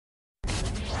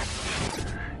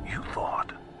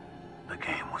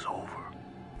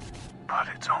But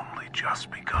it's only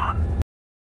just begun.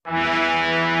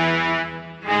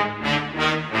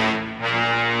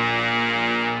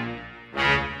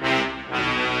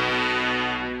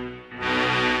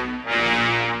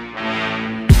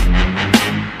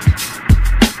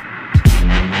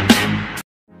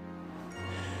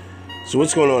 So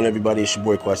what's going on, everybody? It's your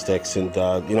boy Questex, and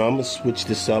I'm gonna switch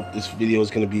this up. This video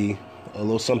is gonna be a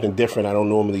little something different. I don't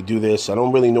normally do this. I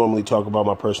don't really normally talk about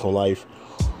my personal life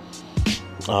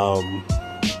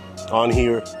on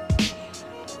here,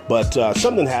 but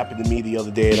something happened to me the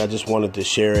other day, and I just wanted to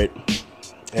share it.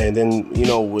 And then,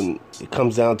 when it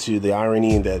comes down to the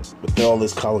irony that with all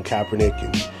this Colin Kaepernick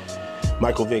and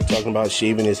Michael Vick talking about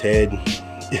shaving his head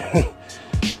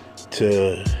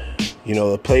to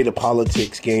play the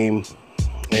politics game,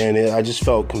 and I just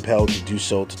felt compelled to do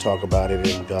so, to talk about it.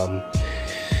 And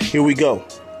here we go.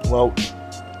 Well,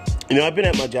 I've been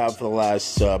at my job for the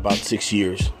last about 6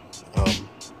 years.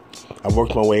 I've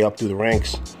worked my way up through the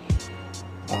ranks,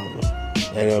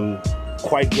 and I'm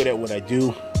quite good at what I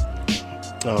do.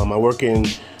 I work in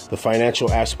the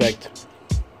financial aspect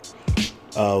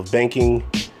of banking,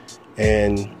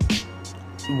 and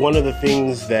one of the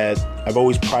things that I've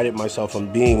always prided myself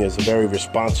on being is a very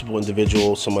responsible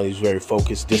individual, somebody who's very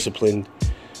focused, disciplined,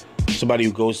 somebody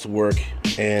who goes to work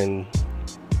and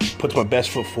puts my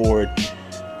best foot forward,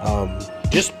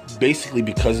 just basically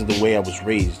because of the way I was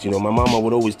raised. My mama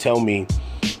would always tell me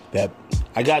that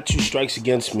I got 2 strikes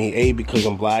against me, A, because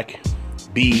I'm black,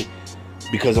 B,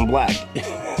 because I'm black,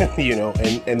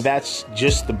 and that's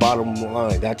just the bottom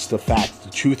line. That's the fact,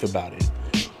 the truth about it.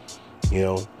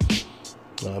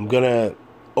 I'm gonna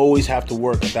always have to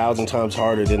work 1,000 times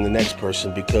harder than the next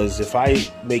person, because if I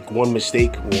make one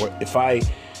mistake, or if I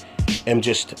am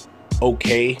just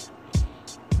okay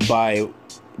by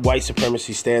white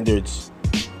supremacy standards,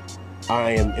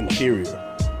 I am inferior.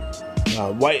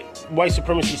 White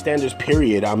supremacy standards,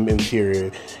 period, I'm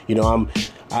inferior.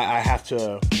 I have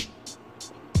to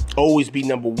always be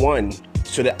number one,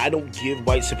 so that I don't give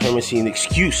white supremacy an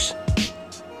excuse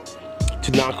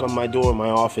to knock on my door in my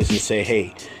office and say,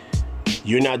 hey,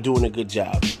 you're not doing a good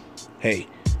job. Hey,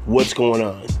 what's going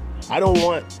on? I don't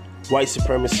want white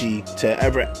supremacy to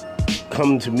ever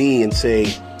come to me and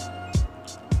say,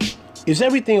 is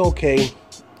everything okay?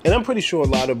 And I'm pretty sure a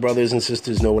lot of brothers and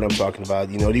sisters know what I'm talking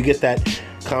about. You get that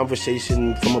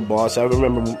conversation from a boss. I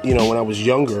remember, when I was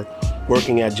younger,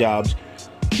 working at jobs,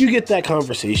 you get that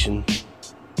conversation.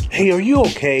 Hey, are you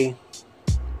okay?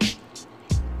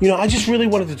 I just really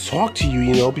wanted to talk to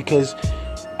you, because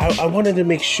I wanted to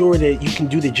make sure that you can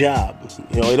do the job.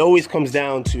 It always comes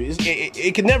down to,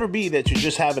 it can never be that you're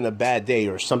just having a bad day,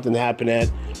 or something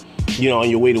happened on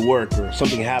your way to work, or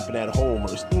something happened at home,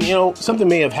 or, something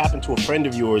may have happened to a friend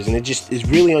of yours, and it just is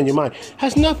really on your mind. It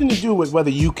has nothing to do with whether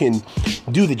you can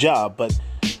do the job, but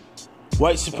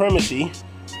white supremacy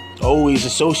always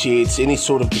associates any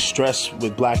sort of distress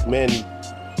with black men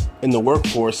in the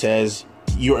workforce as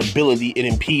your ability, it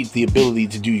impedes the ability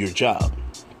to do your job.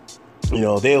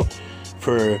 They'll,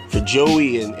 for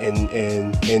Joey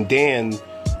and Dan,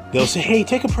 they'll say, hey,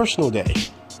 take a personal day.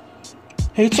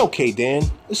 Hey, it's okay, Dan.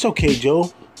 It's okay,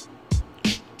 Joe.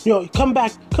 Come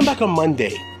back on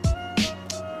Monday.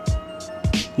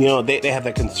 They have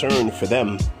that concern for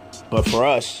them. But for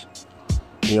us,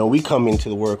 we come into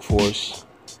the workforce.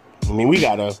 We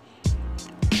got a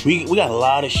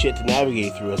lot of shit to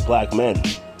navigate through as black men.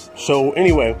 So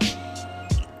anyway,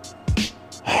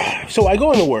 so I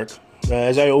go into work,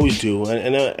 as I always do,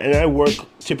 and I work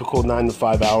typical 9 to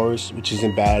 5 hours, which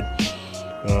isn't bad.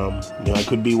 I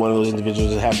could be one of those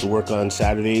individuals that have to work on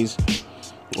Saturdays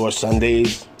or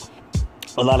Sundays.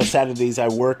 A lot of Saturdays I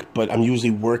work, but I'm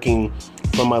usually working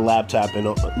from my laptop and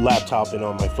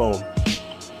on my phone.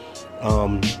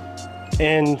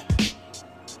 And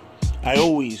I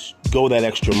always go that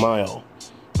extra mile,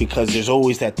 because there's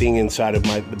always that thing inside of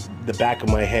the back of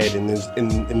my head, and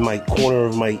in my corner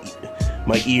of my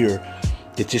ear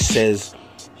that just says,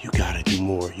 you gotta do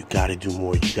more, you gotta do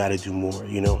more, you gotta do more.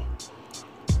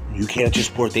 You can't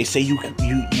just work. They say you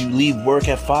leave work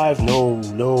at 5. No.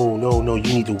 You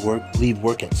need to leave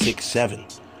work at 6, 7,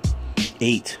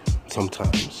 8,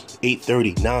 sometimes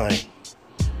 8:30, 9.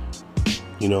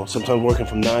 Sometimes working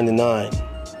from 9 to 9.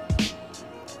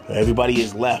 Everybody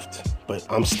is left, but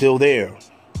I'm still there,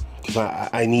 because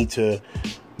I need to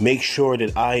make sure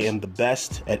that I am the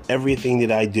best at everything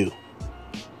that I do.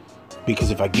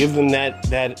 Because if I give them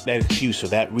that excuse or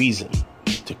that reason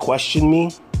to question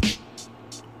me,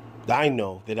 I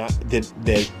know that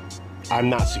I'm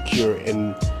not secure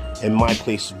in my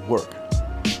place of work.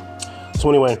 So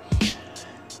anyway,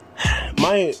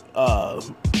 my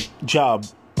job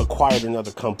acquired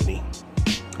another company.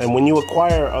 And when you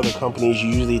acquire other companies, you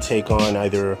usually take on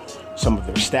either some of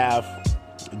their staff,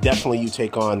 definitely you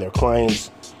take on their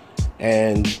clients,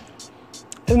 and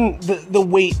the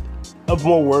weight of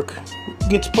more work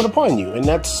gets put upon you. And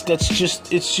it's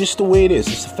just the way it is.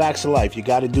 It's the facts of life. You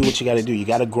got to do what you got to do. You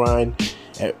got to grind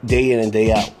day in and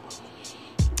day out.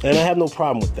 And I have no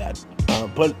problem with that.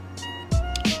 But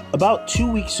about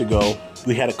 2 weeks ago,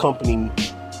 we had a company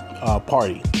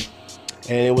party.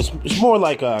 And it was more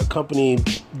like a company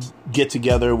get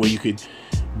together where you could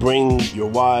bring your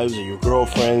wives or your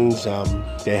girlfriends.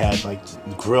 They had like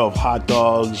grill of hot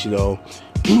dogs, you know,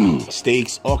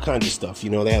 steaks, all kinds of stuff. You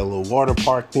know, they had a little water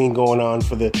park thing going on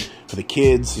for the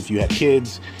kids, if you had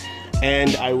kids.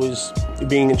 And I was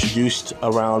being introduced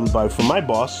around from my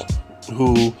boss,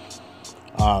 who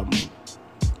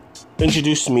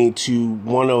introduced me to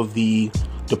one of the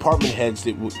department heads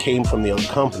that came from the other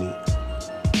company.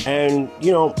 And,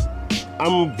 you know,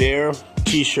 I'm there,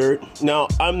 t-shirt. Now,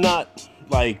 I'm not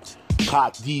like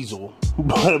Cop Diesel,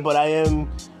 but I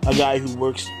am a guy who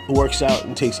works out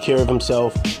and takes care of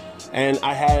himself. And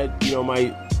I had, you know,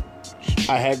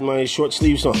 I had my short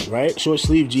sleeves on, right? Short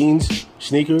sleeve jeans,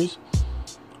 sneakers,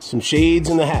 some shades,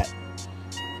 and a hat.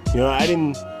 You know, I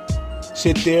didn't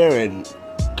sit there and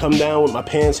come down with my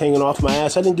pants hanging off my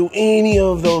ass. I didn't do any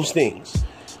of those things.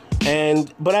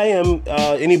 But I am,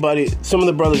 some of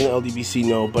the brothers in LDBC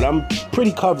know, but I'm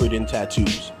pretty covered in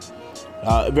tattoos,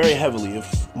 very heavily.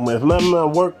 If I'm in my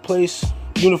workplace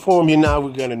uniform, you're not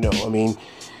gonna know. I mean,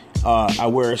 I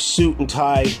wear a suit and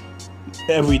tie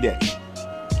every day,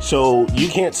 so you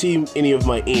can't see any of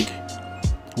my ink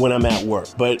when I'm at work.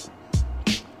 But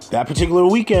that particular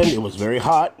weekend, it was very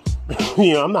hot.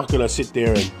 You know, I'm not gonna sit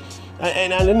there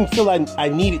and I didn't feel I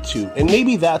needed to. And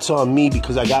maybe that's on me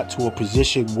because I got to a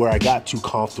position where I got too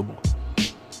comfortable.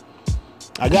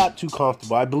 I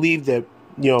believe that,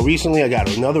 you know, recently I got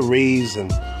another raise,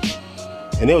 and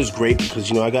it was great because,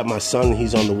 you know, I got my son,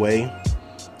 he's on the way.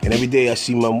 And every day I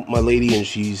see my lady, and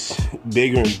she's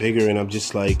bigger and bigger, and I'm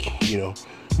just like, you know,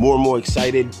 more and more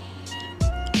excited.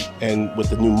 And with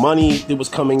the new money that was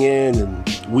coming in,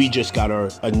 and we just got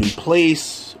a new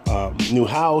place, new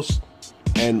house.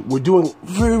 And we're doing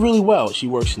really, really well. She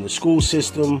works in the school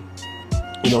system.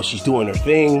 You know, she's doing her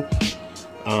thing.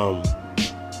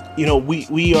 You know,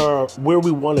 we are where we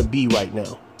want to be right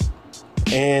now.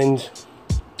 And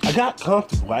I got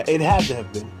comfortable. It had to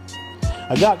have been.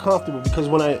 I got comfortable because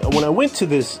when I went to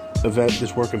this event,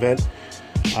 this work event,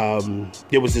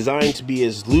 it was designed to be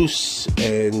as loose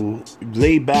and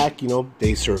laid back. You know,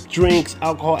 they served drinks,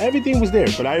 alcohol, everything was there.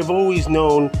 But I've always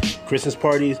known Christmas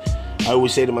parties. I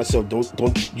always say to myself,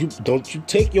 don't you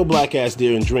take your black ass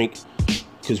there and drink,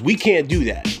 because we can't do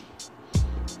that.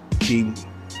 See,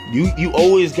 you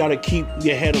always got to keep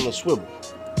your head on a swivel.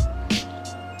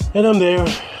 And I'm there,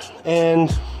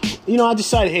 and you know, I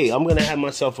decided, hey, I'm gonna have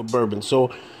myself a bourbon.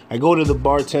 So I go to the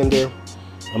bartender.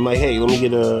 I'm like, hey, let me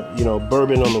get a, you know,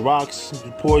 bourbon on the rocks. He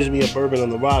pours me a bourbon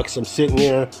on the rocks. I'm sitting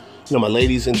there, you know, my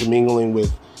lady's intermingling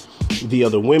with the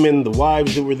other women, the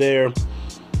wives that were there.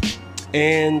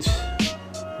 And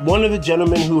one of the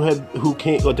gentlemen who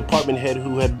came, a department head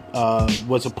who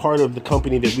was a part of the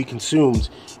company that we consumed,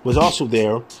 was also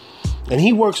there, and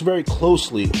he works very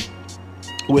closely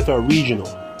with our regional.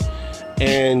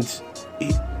 And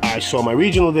I saw my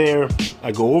regional there.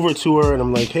 I go over to her and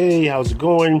I'm like, hey, how's it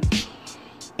going?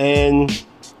 And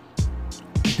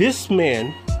this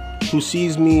man, who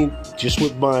sees me just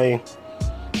with my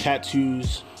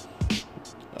tattoos,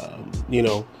 you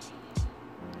know,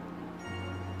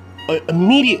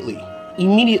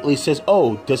 immediately says,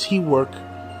 oh, does he work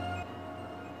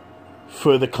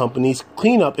for the company's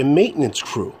cleanup and maintenance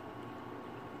crew?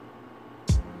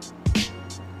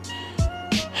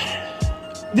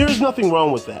 There is nothing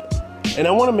wrong with that. And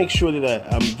I want to make sure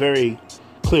that I'm very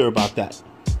clear about that.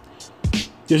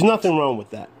 There's nothing wrong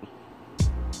with that.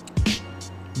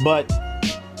 But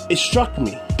it struck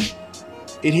me.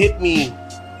 It hit me,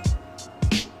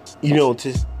 you know,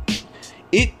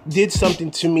 it did something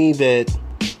to me that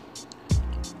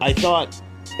I thought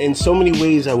in so many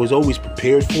ways I was always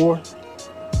prepared for,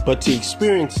 but to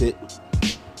experience it,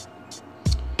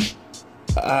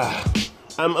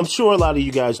 I'm sure a lot of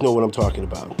you guys know what I'm talking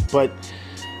about. But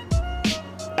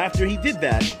after he did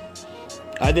that,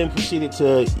 I then proceeded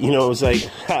to, you know, it was like,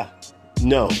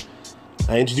 no.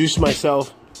 I introduced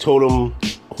myself, told him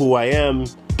who I am,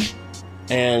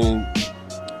 and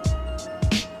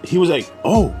he was like,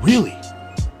 oh, really?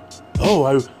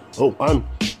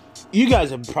 You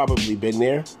guys have probably been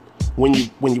there when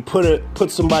you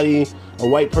put somebody, a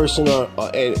white person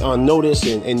on notice,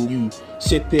 and you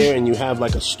sit there and you have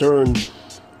like a stern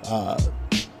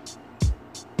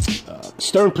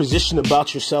stern position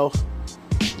about yourself.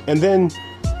 And then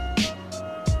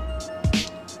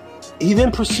he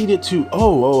then proceeded to,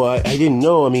 I didn't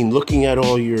know. I mean, looking at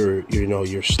all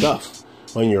your stuff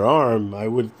on your arm, I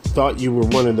would thought you were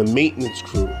one of the maintenance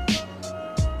crew.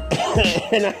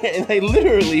 and I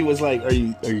literally was like, are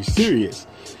you serious?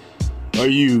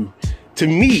 To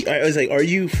me, I was like, are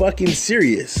you fucking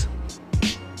serious?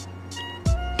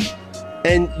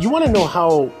 And you want to know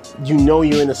how you know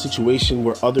you're in a situation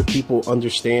where other people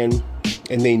understand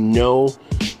and they know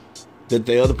that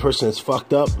the other person is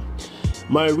fucked up?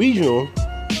 My regional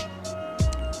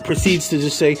proceeds to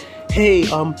just say, hey,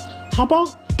 how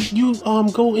about you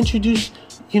go introduce,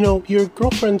 your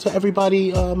girlfriend to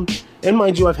everybody. And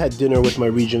mind you, I've had dinner with my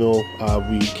regional.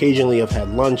 We occasionally have had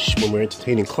lunch when we're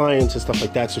entertaining clients and stuff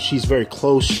like that. So she's very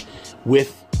close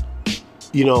with,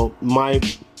 my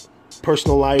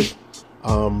personal life.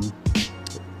 And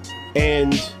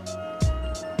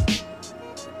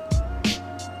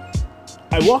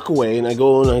I walk away and I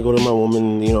go to my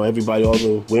woman. Everybody, all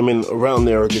the women around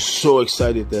there are just so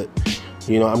excited that,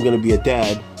 I'm going to be a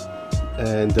dad.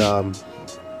 And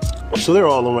so they're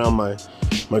all around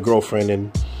my girlfriend.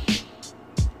 And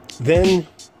then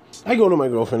I go to my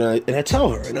girlfriend and I tell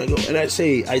her, and I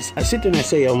sit there and I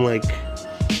say, I'm like,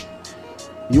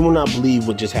 you will not believe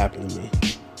what just happened to me.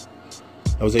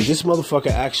 I was like, this motherfucker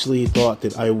actually thought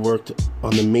that I worked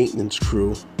on the maintenance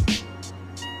crew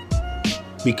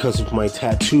because of my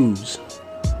tattoos.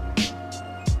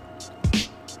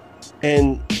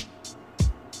 And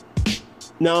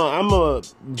now I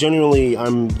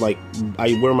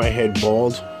wear my head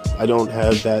bald. I don't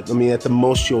have that. I mean, at the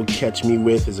most you'll catch me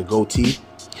with is a goatee.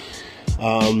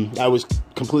 I was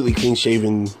completely clean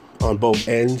shaven on both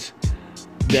ends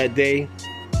that day.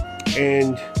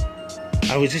 And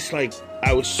I was just like,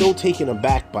 I was so taken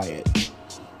aback by it.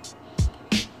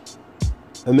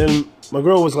 And then my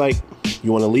girl was like,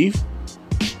 you want to leave?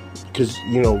 Because,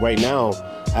 right now,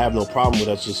 I have no problem with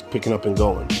us just picking up and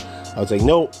going. I was like,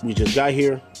 no, we just got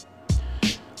here.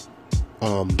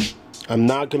 I'm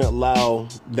not going to allow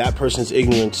that person's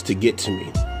ignorance to get to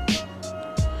me.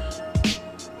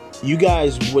 You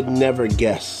guys would never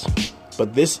guess,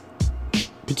 but this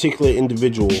particular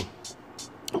individual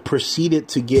proceeded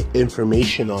to get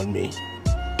information on me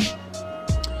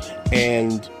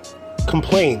and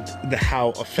complained how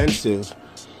offensive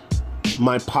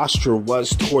my posture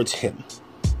was towards him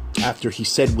after he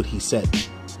said what he said.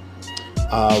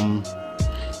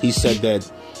 He said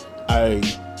that I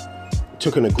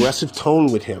took an aggressive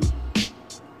tone with him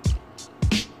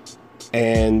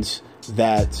and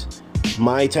that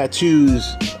my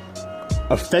tattoos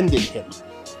offended him.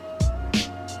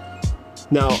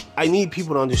 Now, I need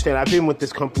people to understand, I've been with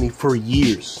this company for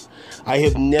years. I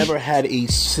have never had a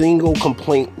single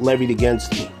complaint levied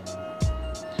against me.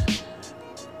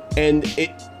 And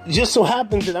it just so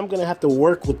happens that I'm going to have to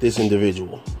work with this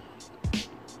individual.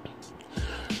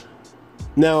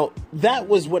 Now, that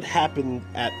was what happened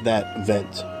at that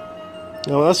event.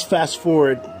 Now, let's fast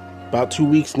forward about 2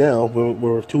 weeks now.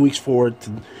 We're 2 weeks forward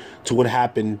to what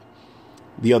happened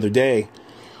the other day.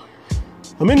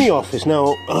 I'm in the office.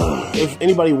 Now, if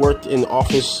anybody worked in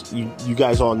office, you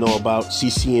guys all know about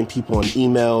CCing people on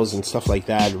emails and stuff like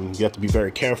that. And you have to be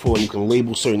very careful, and you can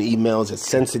label certain emails as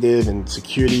sensitive and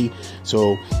security.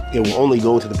 So it will only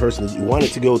go to the person that you want it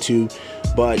to go to.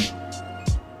 But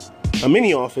I'm in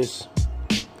the office,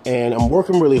 and I'm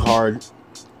working really hard.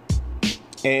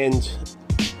 And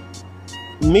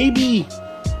maybe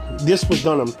this was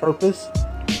done on purpose,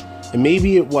 and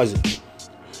maybe it wasn't.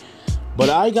 But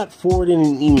I got forwarded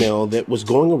an email that was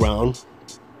going around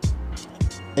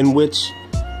in which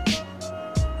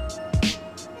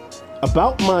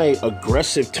about my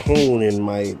aggressive tone and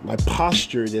my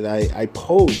posture that I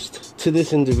posed to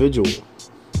this individual.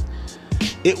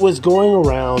 It was going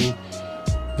around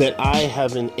that I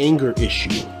have an anger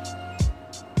issue.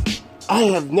 I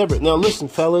have never, now listen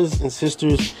fellas and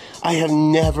sisters, I have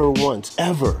never once,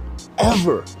 ever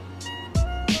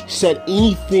said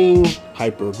anything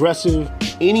hyper aggressive,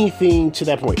 anything to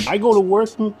that point. I go to work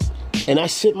and I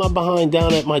sit my behind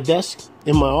down at my desk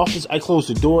in my office. I close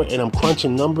the door and I'm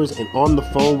crunching numbers and on the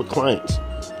phone with clients,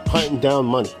 hunting down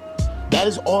money. That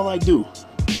is all I do.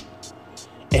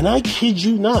 And I kid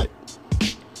you not,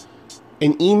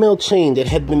 an email chain that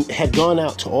had gone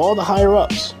out to all the higher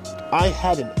ups. I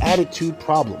had an attitude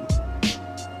problem.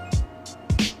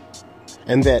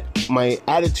 And that my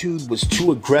attitude was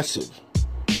too aggressive.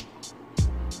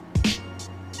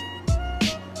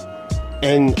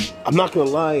 And I'm not going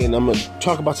to lie, and I'm going to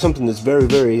talk about something that's very,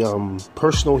 very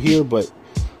personal here, but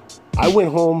I went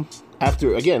home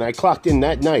after, again, I clocked in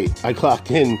that night. I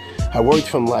clocked in I worked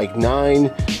from like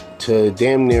 9 to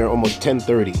damn near almost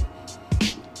 10:30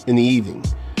 in the evening.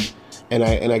 And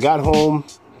I got home,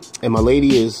 and my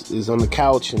lady is on the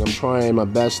couch, and I'm trying my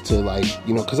best to, like,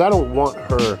 you know, because I don't want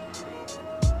her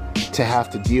to have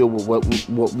to deal with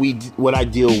what I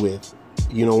deal with,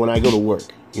 you know, when I go to work.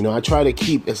 You know, I try to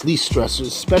keep at least stress,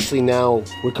 especially now.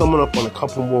 We're coming up on a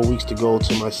couple more weeks to go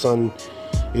till my son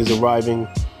is arriving.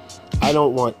 I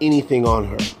don't want anything on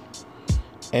her.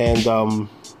 And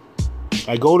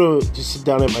I go to just sit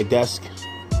down at my desk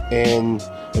and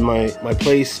in my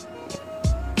place,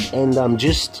 and I'm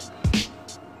just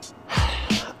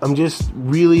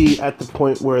really at the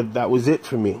point where that was it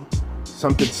for me.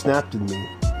 Something snapped in me.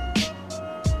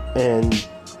 And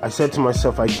I said to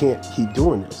myself, I can't keep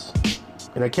doing this.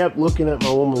 And I kept looking at my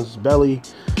woman's belly,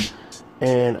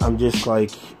 and I'm just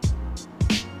like,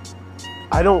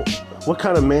 what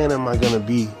kind of man am I going to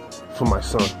be for my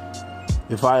son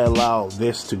if I allow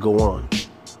this to go on?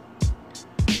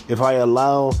 If I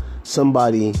allow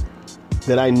somebody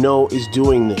that I know is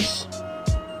doing this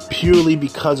purely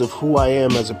because of who I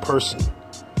am as a person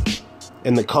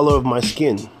and the color of my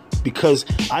skin, because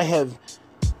I have,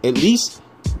 at least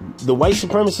the white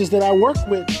supremacists that I work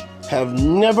with, have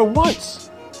never once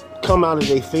come out of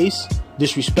their face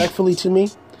disrespectfully to me.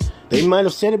 They might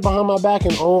have said it behind my back,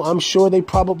 and oh, I'm sure they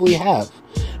probably have.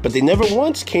 But they never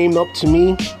once came up to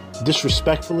me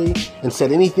disrespectfully and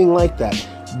said anything like that.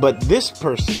 But this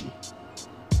person,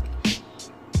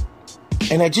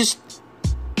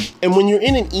 and when you're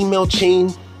in an email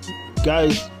chain,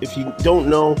 guys, if you don't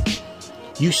know,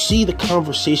 you see the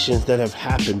conversations that have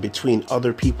happened between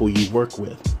other people you work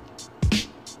with.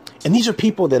 And these are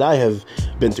people that I have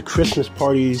been to Christmas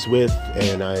parties with,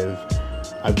 and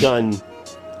I've done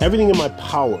everything in my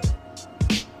power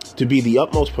to be the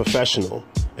utmost professional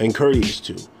and courteous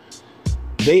to.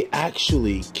 They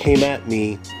actually came at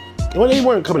me. Well, they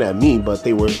weren't coming at me, but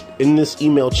they were in this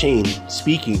email chain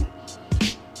speaking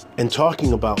and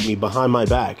talking about me behind my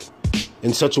back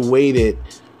in such a way that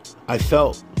I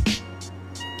felt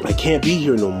I can't be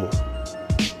here no more.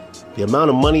 The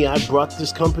amount of money I brought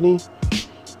this company,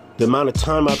 the amount of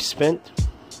time I've spent,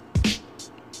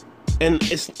 and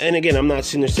again, I'm not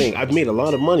sitting there saying I've made a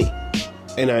lot of money,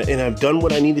 and I've done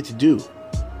what I needed to do,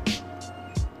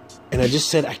 and I just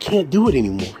said I can't do it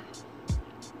anymore.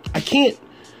 I can't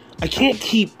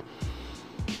keep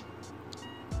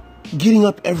getting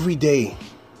up every day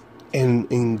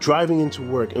and driving into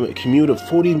work, a commute of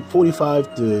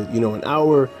 45 to, you know, an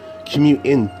hour commute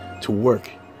in to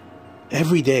work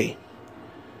every day,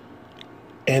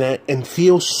 and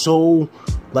feel so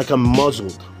like I'm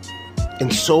muzzled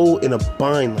and so in a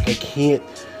bind, like I can't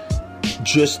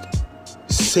just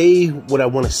say what I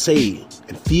want to say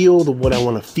and feel what I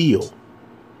want to feel,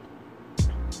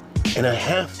 and I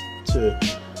have to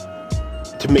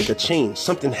make a change.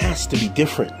 Something has to be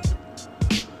different.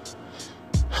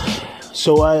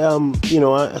 So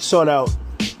I sought out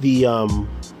the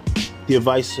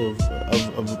advice of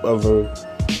a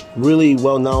really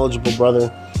well knowledgeable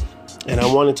brother, and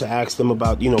I wanted to ask them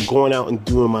about, you know, going out and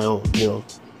doing my own, you know.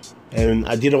 And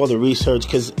I did all the research,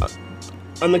 because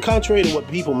on the contrary to what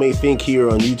people may think here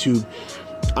on YouTube,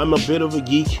 I'm a bit of a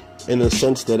geek in the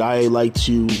sense that I like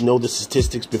to know the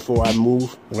statistics before I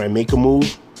move, or I make a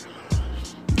move.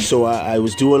 So I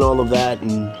was doing all of that,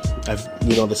 and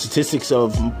the statistics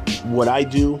of what I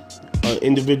do, an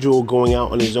individual going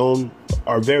out on his own,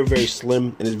 are very, very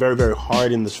slim, and it's very, very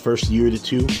hard in this first year to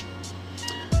two.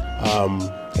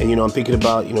 And, you know, I'm thinking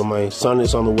about, you know, my son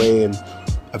is on the way, and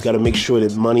I've got to make sure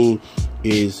that money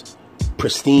is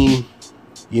pristine.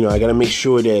 You know, I got to make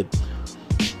sure that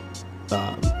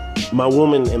my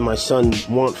woman and my son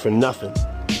want for nothing.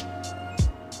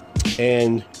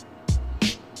 And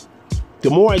the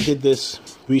more I did this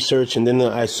research, and then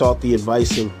I sought the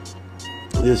advice of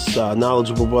this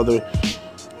knowledgeable brother,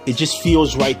 it just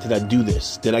feels right that I do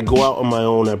this, that I go out on my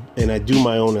own, and I do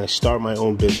my own, and I start my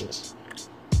own business.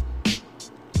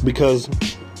 Because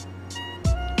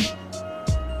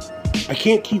I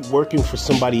can't keep working for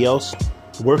somebody else,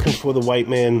 working for the white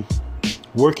man,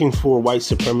 working for white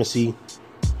supremacy,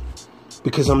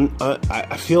 because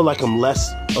I feel like I'm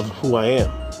less of who I am.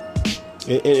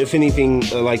 And if anything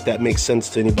like that makes sense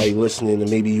to anybody listening, and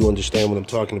maybe you understand what I'm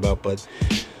talking about, but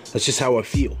that's just how I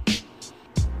feel.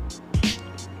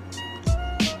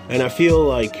 And I feel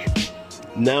like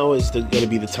now is going to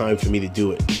be the time for me to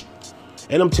do it.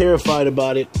 And I'm terrified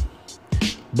about it,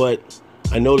 but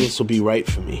I know this will be right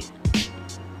for me.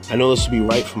 I know this will be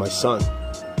right for my son.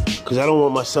 Because I don't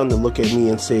want my son to look at me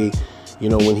and say, you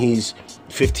know, when he's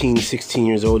 15, 16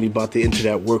 years old, he's about to enter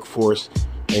that workforce,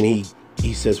 and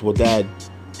he says, well, Dad,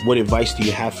 what advice do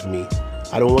you have for me?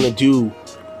 I don't want to do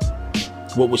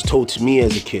what was told to me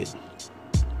as a kid.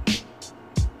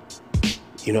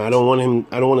 You know, I don't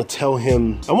want to tell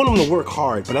him, I want him to work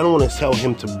hard, but I don't want to tell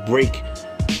him to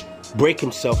break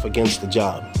himself against the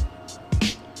job.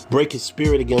 Break his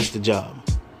spirit against the job.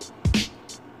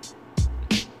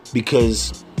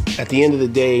 Because at the end of the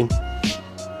day,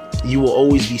 you will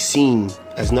always be seen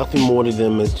as nothing more to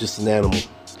them as just an animal.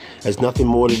 As nothing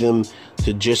more to them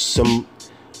to just some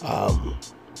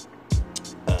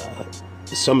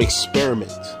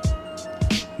experiment.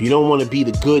 You don't want to be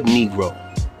the good Negro.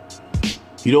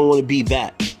 You don't want to be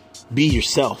that. Be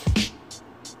yourself.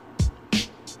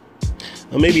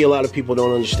 Now, maybe a lot of people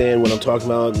don't understand what I'm talking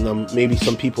about, and maybe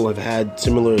some people have had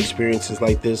similar experiences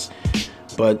like this,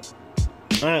 but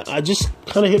I just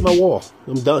kind of hit my wall.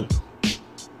 I'm done.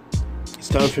 It's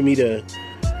time for me to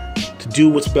do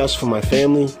what's best for my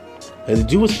family and to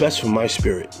do what's best for my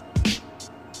spirit.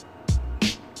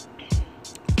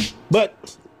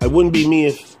 But I wouldn't be me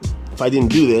if I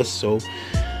didn't do this, so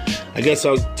I guess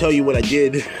I'll tell you what I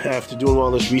did after doing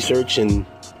all this research and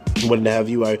what have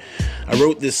you. I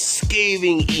wrote this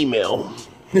scathing email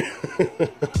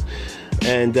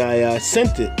and I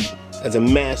sent it as a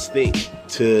mass thing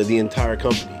to the entire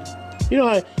company. You know,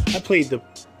 I played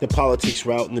the politics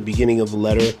route in the beginning of the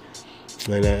letter,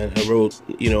 and I wrote,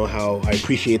 you know, how I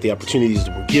appreciate the opportunities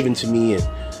that were given to me and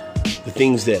the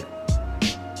things that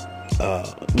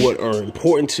what are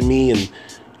important to me, and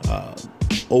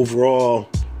overall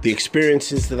the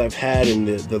experiences that I've had and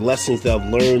the lessons that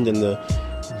I've learned and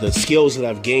the skills that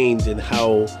I've gained, and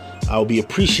how I'll be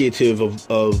appreciative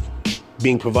of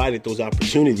being provided those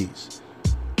opportunities.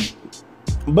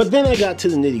 But then I got to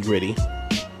the nitty gritty,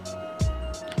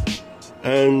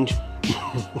 and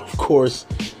of course,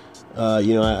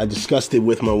 you know, I discussed it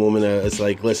with my woman. It's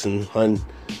like, listen, hun,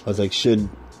 I was like, should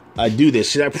I do this?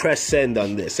 Should I press send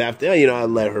on this? After, you know, I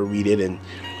let her read it, and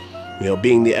you know,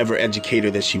 being the ever educator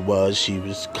that she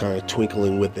was kind of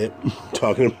twinkling with it,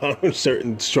 talking about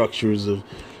certain structures of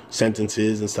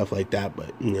sentences and stuff like that.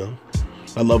 But, you know,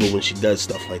 I love it when she does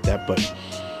stuff like that. But,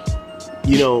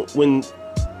 you know, when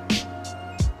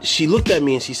she looked at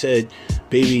me and she said,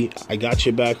 baby, I got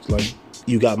your back like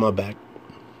you got my back.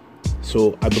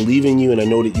 So I believe in you and I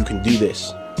know that you can do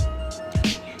this.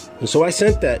 And so I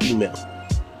sent that email.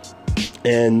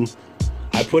 And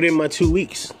I put in my 2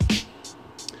 weeks.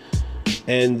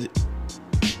 And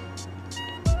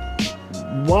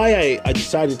why I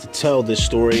decided to tell this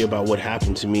story about what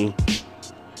happened to me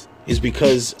is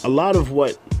because a lot of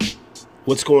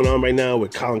what's going on right now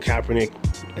with Colin Kaepernick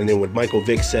and then what Michael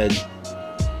Vick said,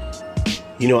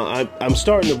 you know, I'm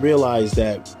starting to realize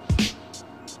that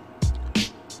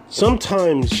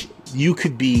sometimes you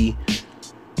could be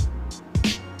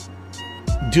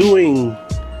doing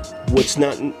what's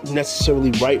not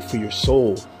necessarily right for your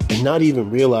soul and not even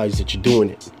realize that you're doing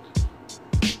it.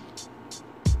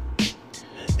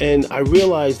 And I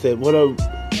realized that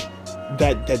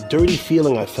that dirty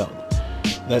feeling I felt,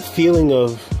 that feeling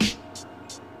of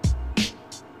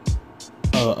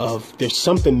there's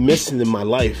something missing in my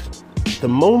life. The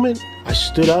moment I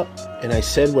stood up and I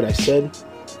said what I said,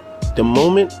 the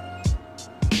moment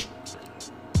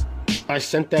I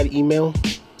sent that email,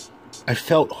 I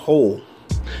felt whole.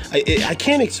 I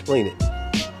can't explain it.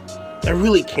 I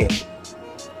really can't.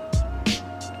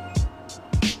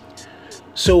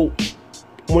 So,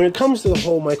 when it comes to the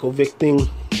whole Michael Vick thing,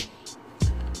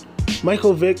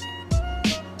 Michael Vick,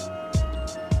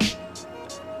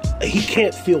 he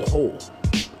can't feel whole.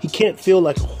 He can't feel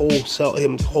like a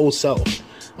whole self.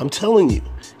 I'm telling you,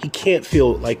 he can't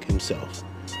feel like himself.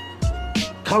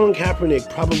 Colin Kaepernick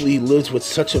probably lives with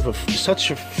such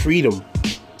a freedom.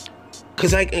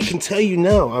 Because I can tell you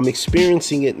now, I'm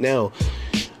experiencing it now.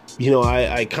 You know,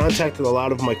 I contacted a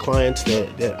lot of my clients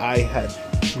that I had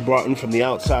brought in from the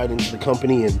outside into the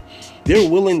company, and they're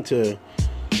willing to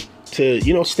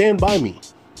you know, stand by me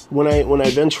when I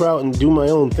venture out and do my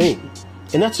own thing.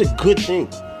 And that's a good thing.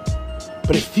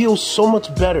 But it feels so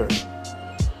much better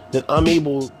that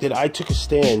I took a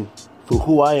stand for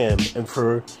who I am and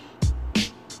for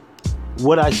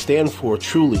what I stand for,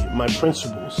 truly, my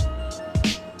principles.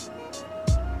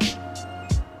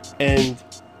 And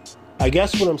I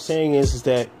guess what I'm saying is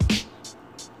that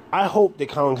I hope that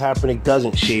Colin Kaepernick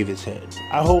doesn't shave his head.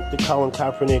 I hope that Colin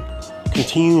Kaepernick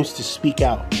continues to speak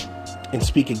out and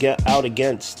speak out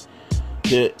against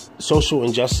the social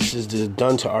injustices that are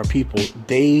done to our people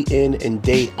day in and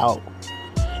day out.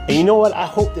 And you know what? I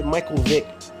hope that Michael Vick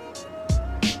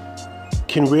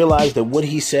can realize that what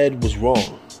he said was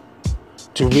wrong.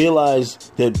 To realize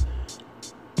that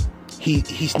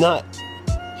he's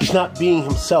He's not being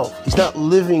himself. He's not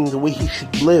living the way he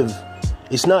should live.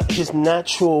 It's not his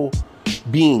natural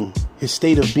being, his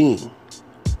state of being.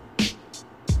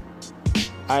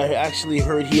 I actually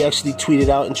heard he actually tweeted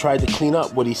out and tried to clean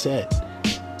up what he said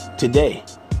today.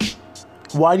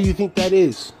 Why do you think that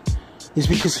is? It's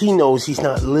because he knows he's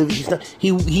not living.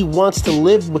 He wants to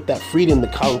live with that freedom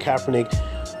that Colin Kaepernick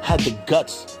had the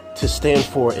guts to stand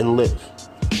for and live.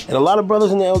 And a lot of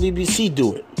brothers in the LGBTC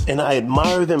do it, and I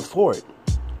admire them for it.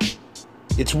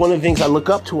 It's one of the things I look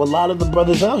up to a lot of the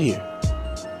brothers out here,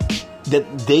 that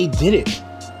they did it.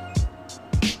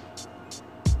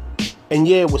 And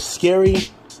yeah, it was scary,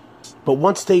 but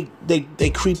once they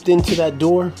creeped into that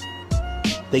door,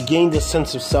 they gained a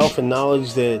sense of self and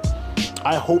knowledge that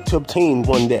I hope to obtain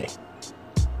one day,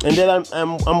 and that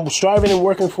I'm striving and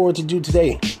working forward to do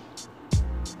today.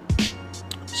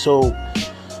 So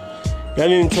I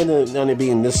didn't intend on it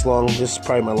being this long. This is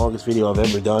probably my longest video I've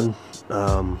ever done.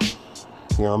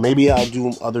 You know, maybe I'll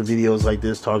do other videos like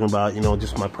this talking about, you know,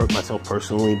 just myself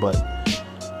personally, but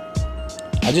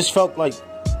I just felt like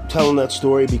telling that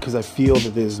story because I feel that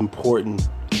it is important,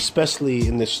 especially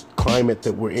in this climate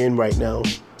that we're in right now.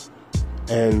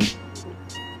 And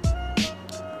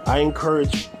I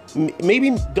encourage,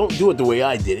 maybe don't do it the way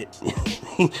I did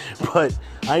it, but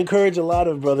I encourage a lot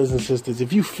of brothers and sisters,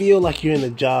 if you feel like you're in a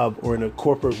job or in a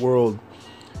corporate world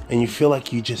and you feel like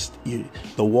the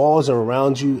walls are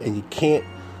around you and you can't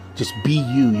just be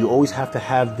you, you always have to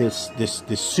have this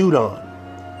suit on,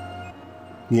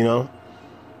 you know,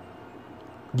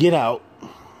 get out,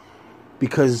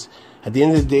 because at the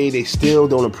end of the day, they still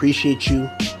don't appreciate you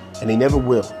and they never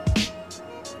will.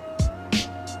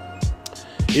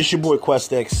 It's your boy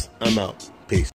QuestX. I'm out. Peace.